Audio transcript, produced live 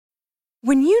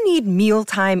When you need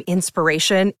mealtime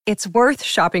inspiration, it's worth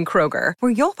shopping Kroger,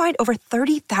 where you'll find over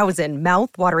 30,000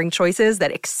 mouth-watering choices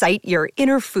that excite your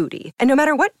inner foodie. And no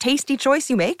matter what tasty choice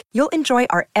you make, you'll enjoy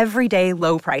our everyday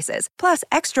low prices, plus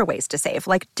extra ways to save,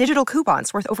 like digital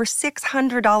coupons worth over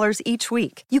 $600 each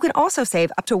week. You can also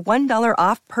save up to $1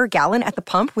 off per gallon at the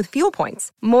pump with fuel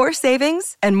points. More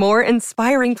savings and more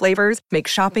inspiring flavors make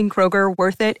shopping Kroger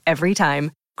worth it every time.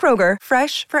 Kroger,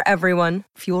 fresh for everyone.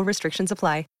 Fuel restrictions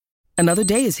apply. Another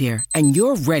day is here, and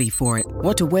you're ready for it.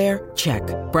 What to wear? Check.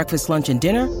 Breakfast, lunch, and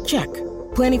dinner? Check.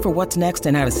 Planning for what's next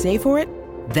and how to save for it?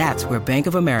 That's where Bank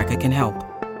of America can help.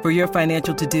 For your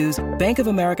financial to-dos, Bank of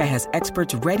America has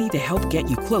experts ready to help get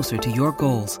you closer to your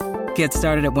goals. Get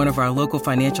started at one of our local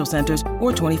financial centers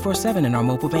or 24/7 in our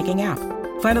mobile banking app.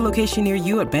 Find a location near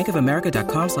you at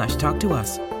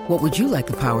bankofamerica.com/talktous. What would you like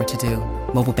the power to do?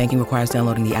 Mobile banking requires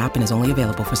downloading the app and is only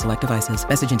available for select devices.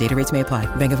 Message and data rates may apply.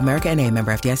 Bank of America N.A.,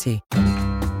 member FDIC.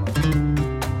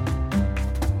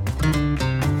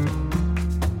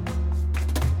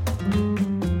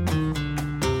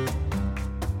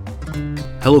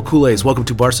 Hello, Kool-Aids. Welcome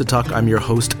to Barca Talk. I'm your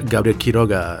host, Gabriel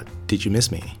Quiroga. Did you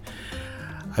miss me?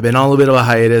 I've been on a little bit of a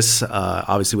hiatus,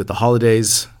 obviously with the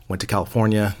holidays. Went to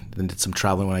California, then did some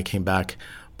traveling when I came back,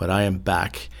 but I am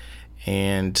back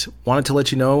and wanted to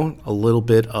let you know a little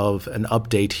bit of an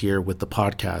update here with the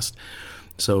podcast.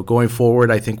 So going forward,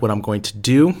 I think what I'm going to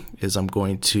do is I'm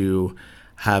going to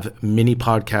have mini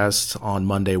podcasts on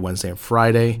Monday, Wednesday, and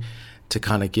Friday to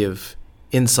kind of give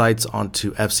insights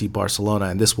onto FC Barcelona.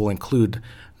 And this will include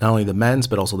not only the men's,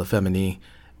 but also the feminine,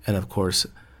 and of course,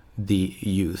 the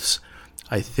youths.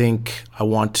 I think I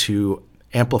want to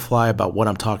amplify about what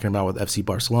I'm talking about with FC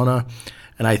Barcelona.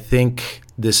 And I think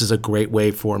this is a great way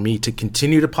for me to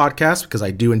continue to podcast because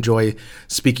I do enjoy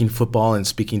speaking football and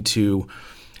speaking to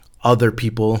other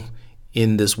people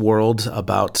in this world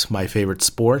about my favorite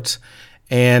sport,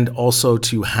 and also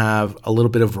to have a little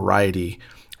bit of variety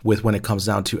with when it comes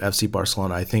down to FC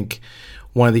Barcelona. I think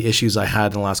one of the issues I had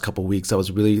in the last couple of weeks, I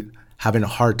was really having a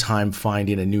hard time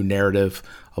finding a new narrative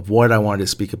of what I wanted to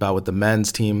speak about with the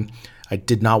men's team. I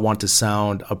did not want to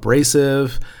sound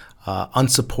abrasive,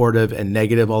 unsupportive, and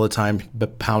negative all the time,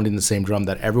 but pounding the same drum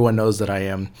that everyone knows that I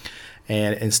am.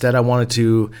 And instead, I wanted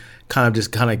to kind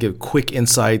of give quick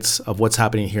insights of what's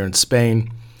happening here in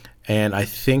Spain. And I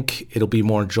think it'll be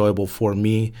more enjoyable for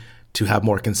me to have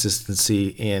more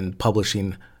consistency in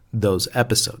publishing those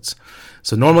episodes.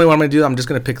 So normally what I'm going to do, I'm just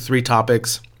going to pick 3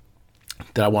 topics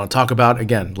that I want to talk about.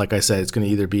 Again, like I said, it's going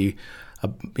to either be,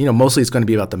 mostly it's going to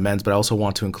be about the men's, but I also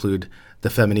want to include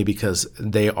the feminine because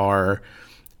they are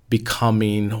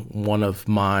becoming one of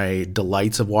my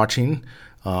delights of watching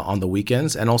on the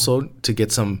weekends, and also to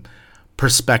get some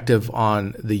perspective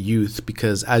on the youth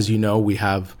because, as you know, we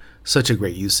have such a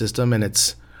great youth system, and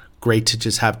it's great to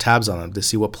just have tabs on them to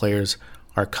see what players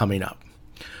are coming up.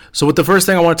 So what the first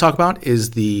thing I want to talk about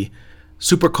is the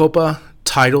Super Copa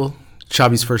title,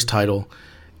 Xavi's first title.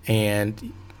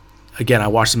 And again, I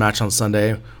watched the match on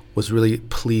Sunday, was really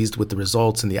pleased with the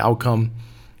results and the outcome.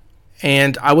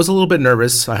 And I was a little bit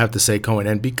nervous, I have to say, going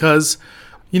in because,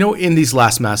 in these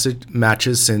last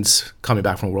matches since coming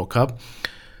back from World Cup,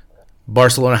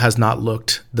 Barcelona has not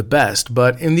looked the best.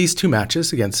 But in these 2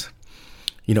 matches against,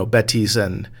 Betis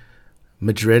and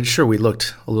Madrid, sure, we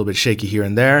looked a little bit shaky here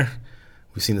and there.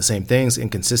 We've seen the same things,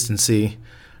 inconsistency,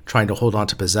 trying to hold on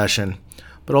to possession.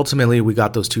 But ultimately, we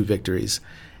got those 2 victories.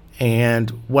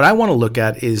 And what I want to look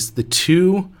at is the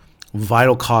 2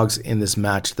 vital cogs in this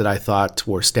match that I thought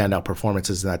were standout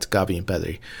performances, and that's Xavi and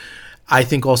Pedri. I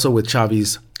think also with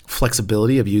Xavi's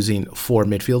flexibility of using 4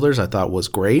 midfielders, I thought was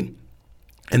great.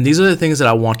 And these are the things that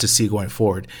I want to see going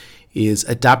forward, is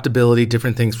adaptability,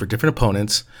 different things for different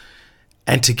opponents,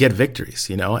 and to get victories,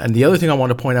 And the other thing I want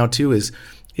to point out too is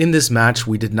in this match,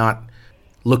 we did not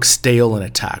look stale in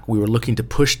attack. We were looking to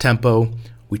push tempo.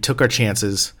 We took our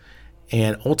chances.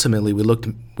 And ultimately, we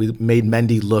made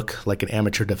Mendy look like an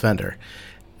amateur defender.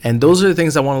 And those are the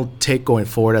things I want to take going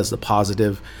forward as the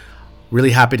positive.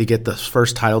 Really happy to get the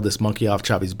first title, this monkey off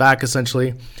Xavi's back,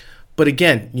 essentially. But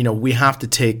again, we have to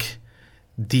take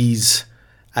these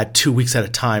at 2 weeks at a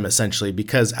time, essentially,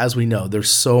 because as we know, there's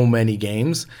so many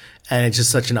games, and it's just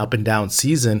such an up and down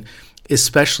season,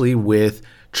 especially with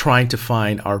trying to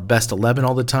find our best 11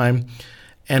 all the time.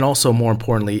 And also, more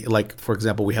importantly, like, for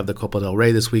example, we have the Copa del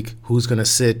Rey this week. Who's going to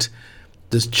sit?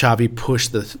 Does Xavi push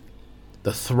the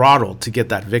throttle to get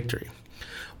that victory?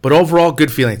 But overall,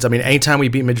 good feelings. I mean, anytime we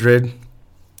beat Madrid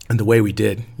and the way we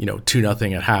did,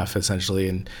 2-0 at half, essentially,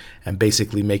 and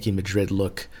basically making Madrid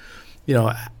look,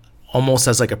 almost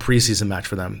as like a preseason match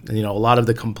for them. And, a lot of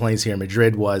the complaints here in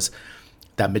Madrid was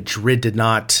that Madrid did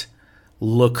not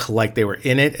look like they were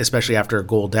in it, especially after a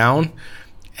goal down.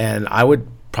 And I would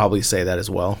probably say that as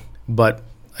well. But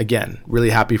again,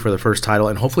 really happy for the first title.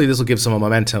 And hopefully this will give some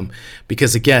momentum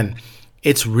because, again,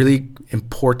 it's really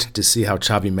important to see how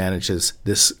Xavi manages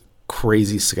this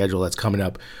crazy schedule that's coming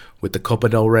up with the Copa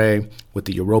del Rey, with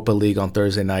the Europa League on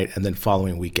Thursday night, and then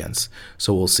following weekends.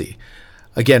 So we'll see.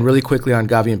 Again, really quickly on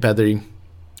Xavi and Pedri,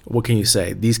 what can you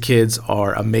say? These kids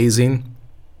are amazing.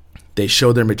 They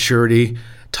show their maturity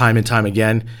time and time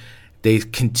again. They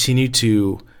continue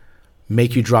to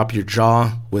make you drop your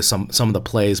jaw with some of the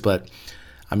plays, but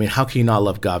I mean, how can you not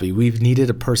love Xavi? We've needed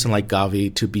a person like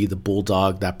Xavi to be the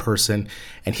bulldog, that person,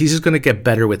 and he's just going to get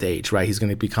better with age, right? He's going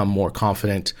to become more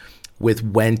confident with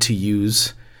when to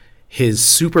use his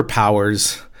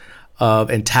superpowers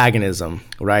of antagonism,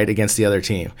 right, against the other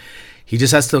team. He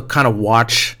just has to kind of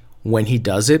watch when he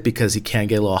does it because he can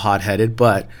get a little hot-headed,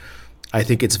 but I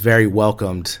think it's very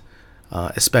welcomed,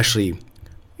 especially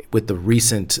with the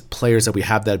recent players that we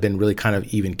have that have been really kind of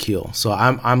even keel. So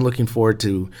I'm looking forward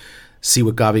to see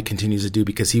what Xavi continues to do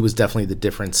because he was definitely the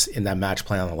difference in that match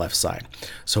play on the left side.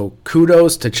 So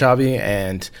kudos to Xavi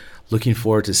and looking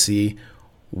forward to see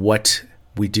what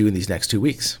we do in these next 2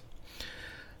 weeks.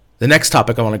 The next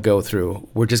topic I want to go through,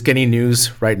 we're just getting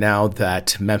news right now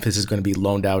that Memphis is going to be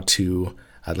loaned out to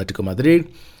Atletico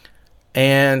Madrid.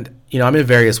 And, I'm in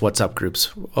various WhatsApp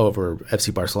groups over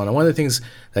FC Barcelona. One of the things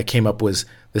that came up was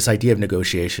this idea of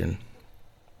negotiation.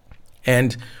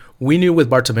 And we knew with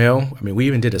Bartomeu, we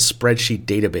even did a spreadsheet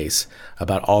database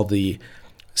about all the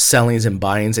sellings and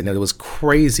buyings, and it was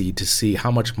crazy to see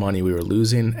how much money we were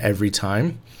losing every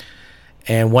time.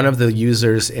 And one of the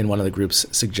users in one of the groups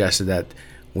suggested that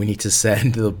we need to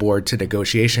send the board to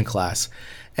negotiation class.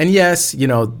 And yes,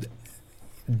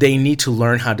 they need to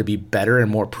learn how to be better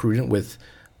and more prudent with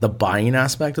the buying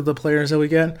aspect of the players that we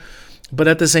get. But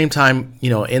at the same time,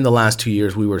 in the last 2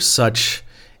 years, we were such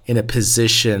in a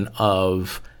position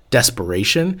of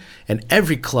desperation, and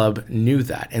every club knew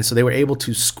that. And so they were able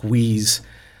to squeeze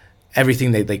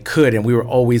everything they could, and we were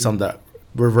always on the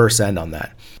reverse end on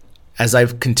that. As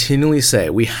I've continually say,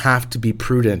 we have to be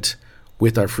prudent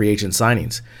with our free agent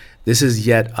signings. This is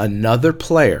yet another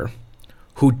player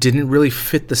who didn't really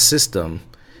fit the system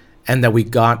and that we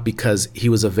got because he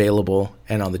was available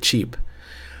and on the cheap.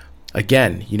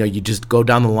 Again, you just go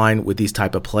down the line with these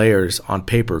type of players on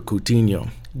paper, Coutinho,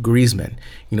 Griezmann.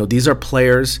 These are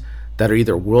players that are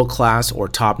either world-class or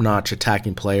top-notch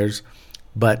attacking players.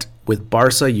 But with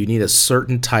Barca, you need a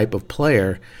certain type of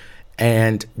player,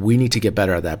 and we need to get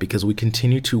better at that because we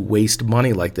continue to waste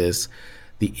money like this,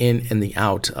 the in and the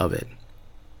out of it.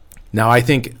 Now, I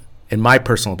think, in my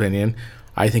personal opinion,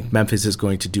 I think Memphis is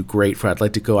going to do great for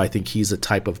Atletico. I think he's the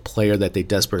type of player that they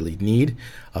desperately need,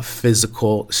 a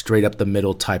physical,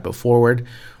 straight-up-the-middle type of forward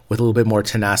with a little bit more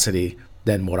tenacity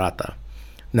than Morata.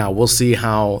 Now, we'll see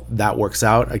how that works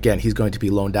out. Again, he's going to be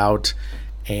loaned out.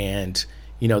 And,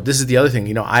 this is the other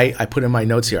thing. I put in my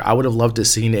notes here, I would have loved to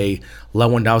seen a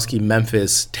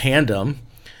Lewandowski-Memphis tandem,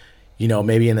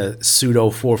 maybe in a pseudo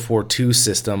 4-4-2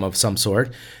 system of some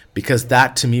sort, because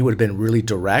that, to me, would have been really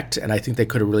direct. And I think they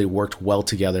could have really worked well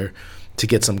together to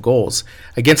get some goals.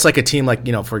 Against like a team like,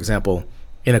 for example,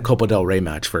 in a Copa del Rey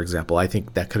match, for example, I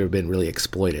think that could have been really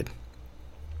exploited.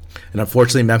 And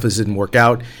unfortunately, Memphis didn't work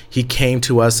out. He came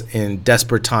to us in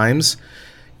desperate times.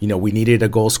 We needed a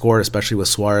goal scorer, especially with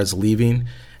Suarez leaving,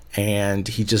 and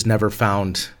he just never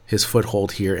found his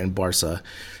foothold here in Barca.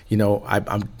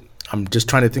 I'm just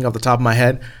trying to think off the top of my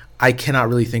head. I cannot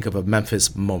really think of a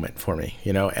Memphis moment for me,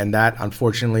 and that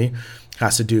unfortunately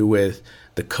has to do with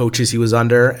the coaches he was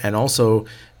under and also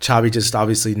Xavi just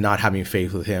obviously not having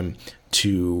faith with him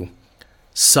to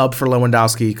sub for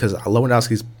Lewandowski because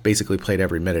Lewandowski's basically played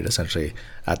every minute essentially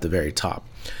at the very top.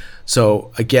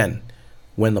 So again,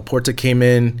 when Laporta came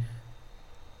in,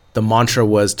 the mantra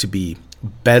was to be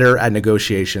better at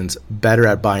negotiations, better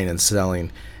at buying and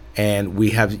selling, and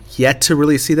we have yet to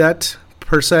really see that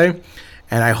per se,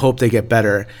 and I hope they get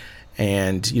better.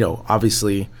 And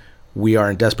obviously we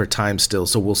are in desperate times still,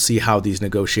 so we'll see how these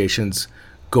negotiations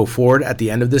go forward at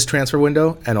the end of this transfer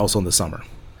window and also in the summer.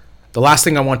 The last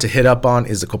thing I want to hit up on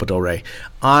is the Copa del Rey.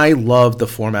 I love the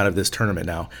format of this tournament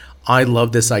now. I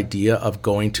love this idea of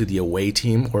going to the away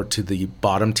team or to the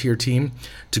bottom tier team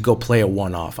to go play a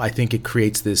one-off. I think it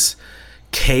creates this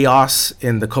chaos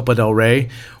in the Copa del Rey,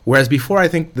 whereas before I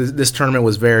think this tournament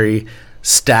was very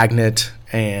stagnant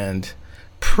and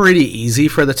pretty easy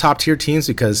for the top tier teams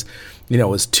because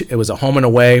it was a home and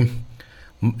away.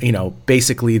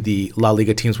 Basically the La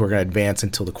Liga teams were going to advance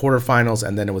until the quarterfinals,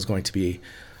 and then it was going to be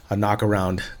a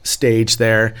knockaround stage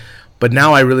there. But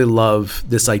now I really love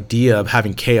this idea of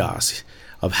having chaos.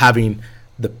 of having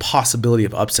the possibility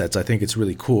of upsets. I think it's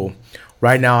really cool.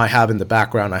 Right now I have in the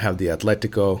background, I have the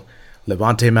Atletico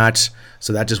Levante match.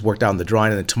 So that just worked out in the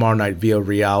drawing. And then tomorrow night,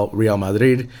 Villarreal, Real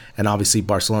Madrid, and obviously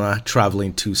Barcelona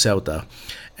traveling to Ceuta.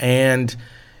 And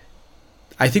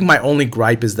I think my only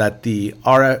gripe is that the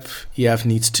RFEF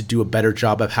needs to do a better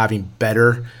job of having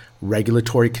better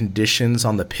regulatory conditions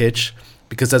on the pitch,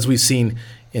 because as we've seen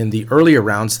in the earlier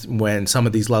rounds, when some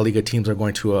of these La Liga teams are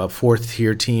going to a fourth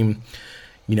tier team,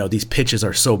 these pitches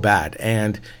are so bad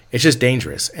and it's just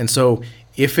dangerous. And so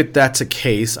if that's a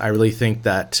case, I really think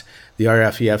that the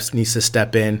RFEF needs to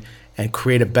step in and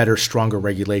create a better, stronger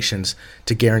regulations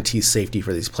to guarantee safety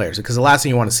for these players. Because the last thing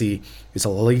you want to see is a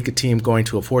La Liga team going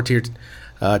to a four-tier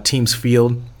team's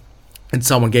field and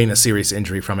someone getting a serious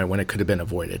injury from it when it could have been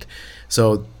avoided.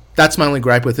 So that's my only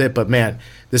gripe with it. But man,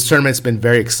 this tournament's been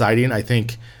very exciting. I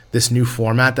think this new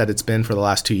format that it's been for the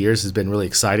last 2 years has been really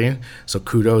exciting. So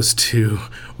kudos to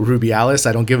Rubiales.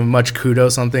 I don't give him much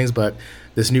kudos on things, but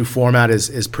this new format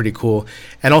is pretty cool.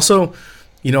 And also,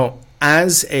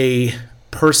 as a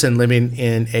person living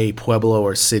in a pueblo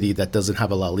or city that doesn't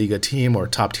have a La Liga team or a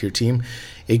top tier team,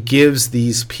 it gives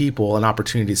these people an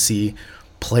opportunity to see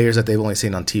players that they've only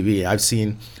seen on TV. I've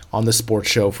seen on the sports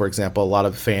show, for example, a lot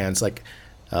of fans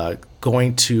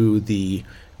going to the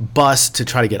bus to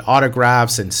try to get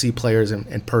autographs and see players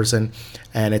in person.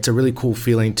 And it's a really cool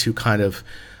feeling to kind of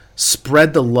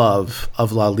spread the love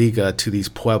of La Liga to these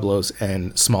pueblos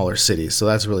and smaller cities. So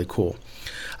that's really cool.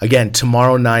 Again,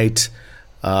 tomorrow night,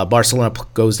 Barcelona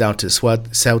goes down to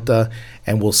Ceuta,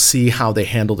 and we'll see how they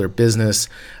handle their business.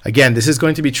 Again, this is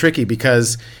going to be tricky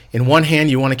because in one hand,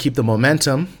 you want to keep the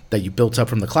momentum that you built up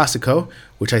from the Clásico,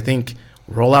 which I think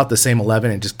roll out the same 11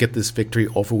 and just get this victory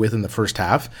over with in the first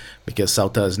half, because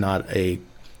Ceuta is not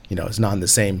is not in the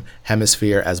same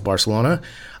hemisphere as Barcelona.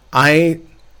 I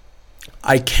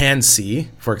can see,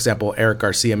 for example, Eric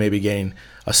Garcia maybe getting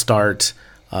a start,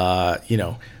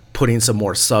 putting some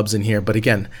more subs in here. But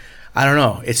again, I don't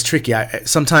know. It's tricky.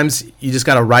 Sometimes you just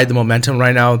got to ride the momentum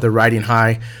right now. They're riding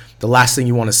high. The last thing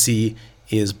you want to see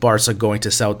is Barca going to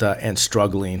Ceuta and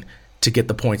struggling to get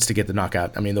the points to get the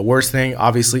knockout. I mean, the worst thing,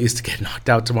 obviously, is to get knocked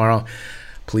out tomorrow.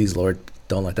 Please, Lord,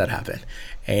 don't let that happen.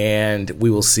 And we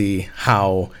will see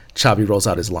how Xavi rolls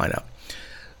out his lineup.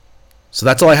 So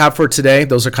that's all I have for today.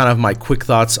 Those are kind of my quick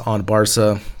thoughts on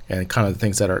Barca and kind of the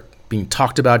things that are being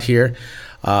talked about here.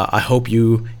 I hope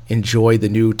you enjoy the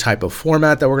new type of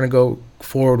format that we're going to go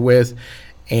forward with.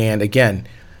 And again,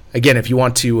 if you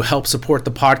want to help support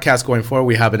the podcast going forward,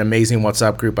 we have an amazing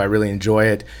WhatsApp group. I really enjoy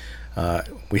it.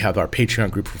 We have our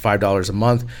Patreon group for $5 a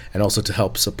month, and also to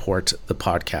help support the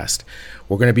podcast.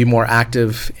 We're going to be more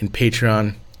active in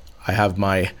Patreon. I have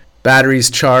my batteries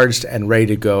charged and ready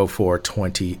to go for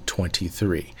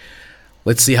 2023.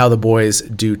 Let's see how the boys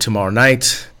do tomorrow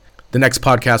night. The next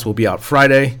podcast will be out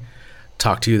Friday.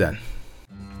 Talk to you then.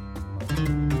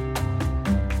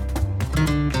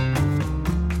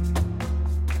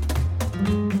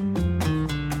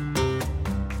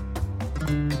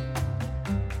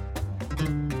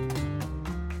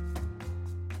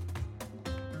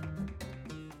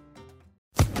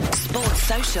 Sports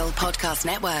Social Podcast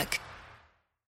Network.